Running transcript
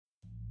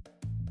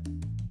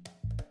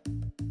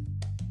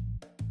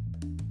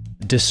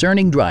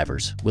Discerning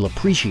drivers will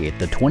appreciate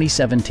the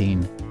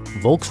 2017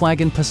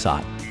 Volkswagen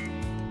Passat.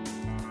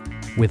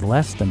 With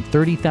less than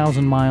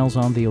 30,000 miles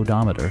on the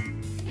odometer,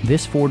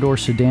 this four-door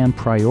sedan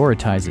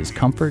prioritizes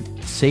comfort,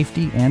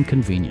 safety, and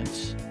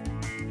convenience.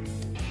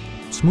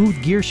 Smooth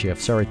gear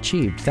shifts are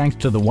achieved thanks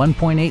to the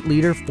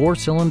 1.8-liter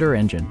four-cylinder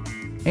engine.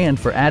 And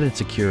for added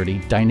security,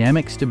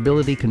 dynamic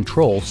stability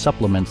control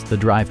supplements the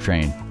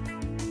drivetrain.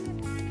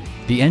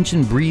 The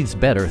engine breathes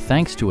better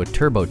thanks to a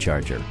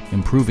turbocharger,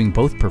 improving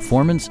both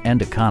performance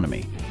and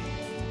economy.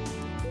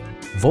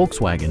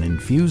 Volkswagen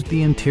infused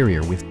the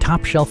interior with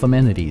top-shelf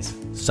amenities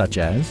such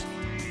as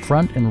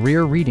front and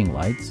rear reading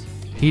lights,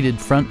 heated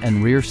front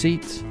and rear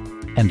seats,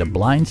 and a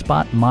blind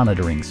spot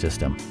monitoring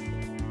system.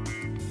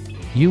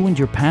 You and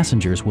your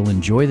passengers will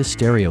enjoy the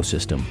stereo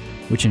system,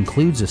 which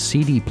includes a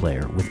CD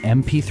player with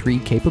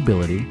MP3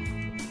 capability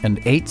and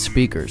 8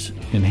 speakers,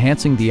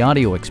 enhancing the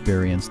audio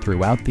experience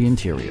throughout the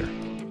interior.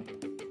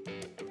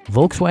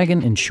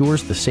 Volkswagen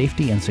ensures the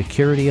safety and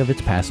security of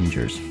its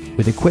passengers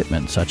with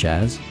equipment such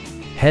as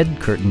head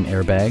curtain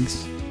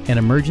airbags, an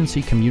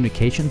emergency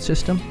communication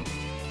system,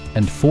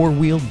 and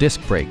 4-wheel disc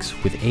brakes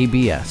with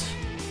ABS.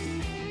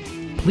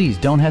 Please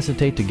don't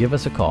hesitate to give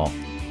us a call.